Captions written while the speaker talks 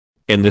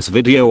In this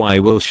video I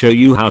will show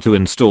you how to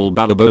install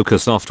balabolka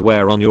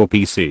software on your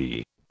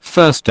PC.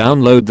 First,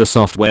 download the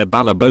software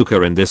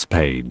balabolka in this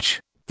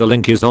page. The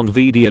link is on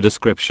video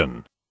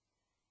description.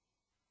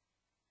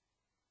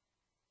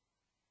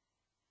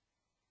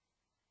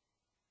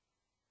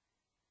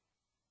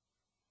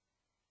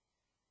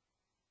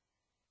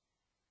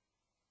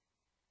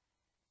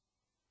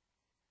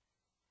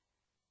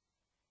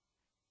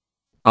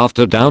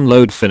 After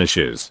download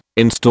finishes,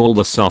 install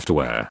the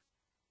software.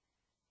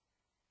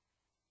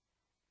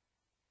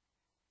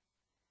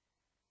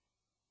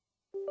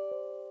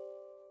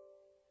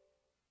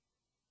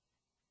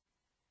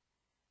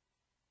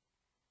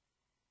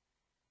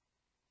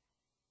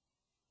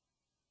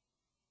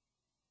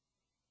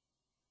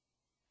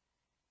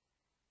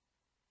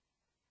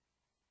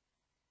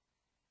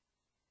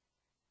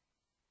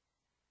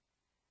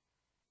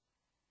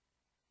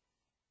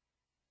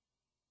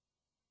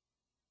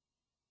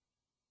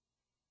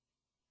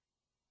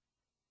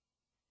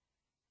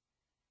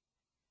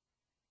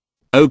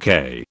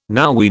 Okay,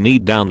 now we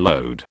need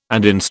download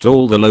and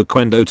install the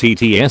Loquendo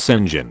TTS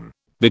engine.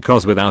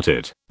 Because without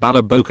it,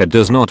 balabolka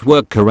does not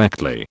work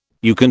correctly.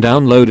 You can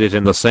download it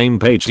in the same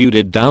page you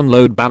did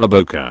download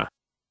balabolka.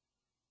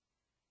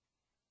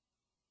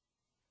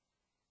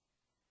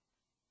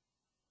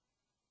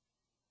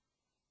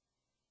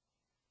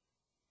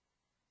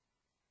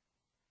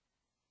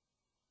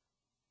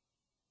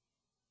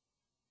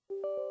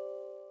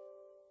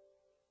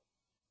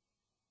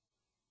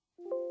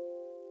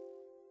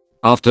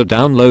 After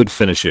download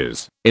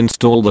finishes,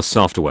 install the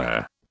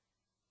software.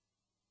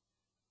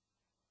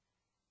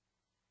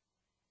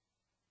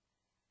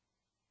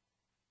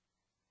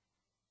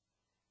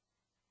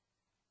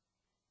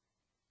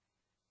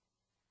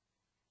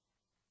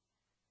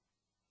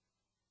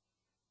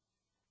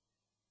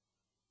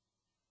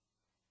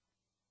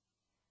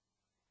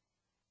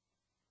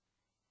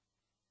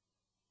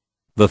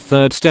 The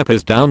third step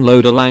is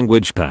download a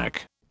language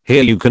pack.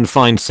 Here you can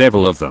find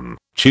several of them.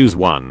 Choose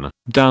one,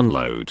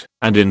 download,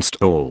 and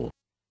install.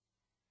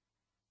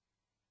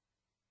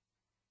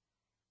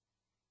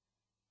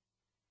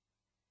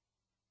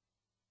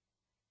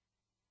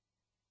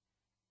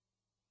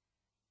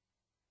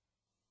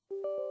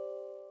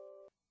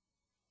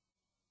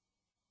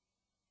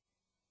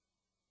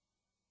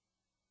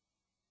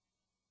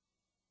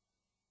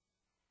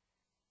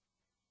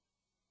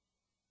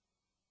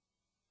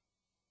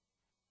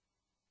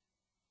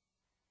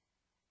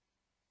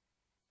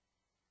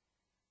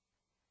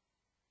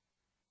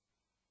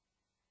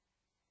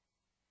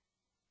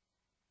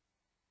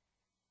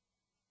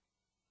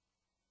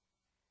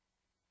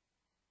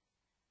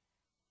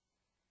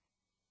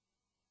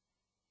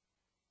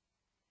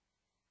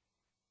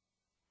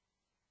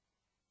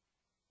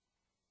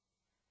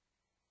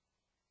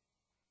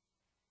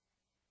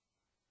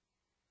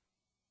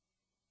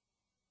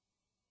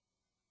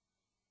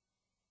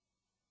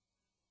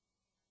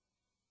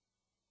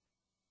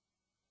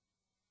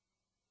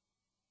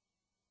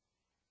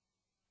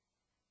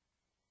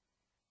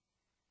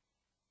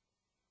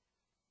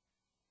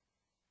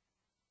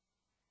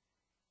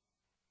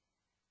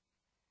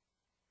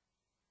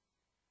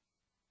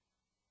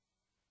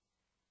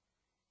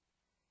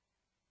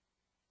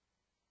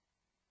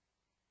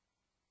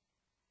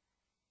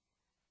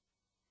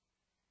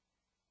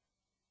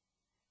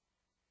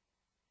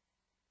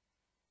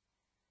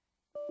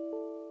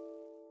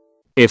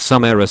 If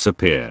some errors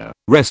appear,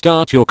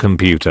 restart your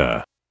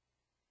computer.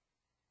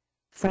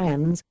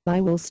 Friends,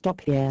 I will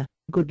stop here.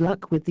 Good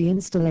luck with the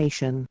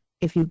installation.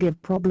 If you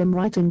give problem,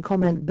 write in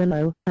comment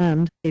below,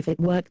 and if it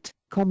worked,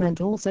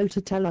 comment also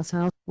to tell us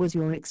how was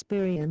your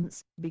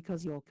experience,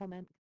 because your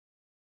comment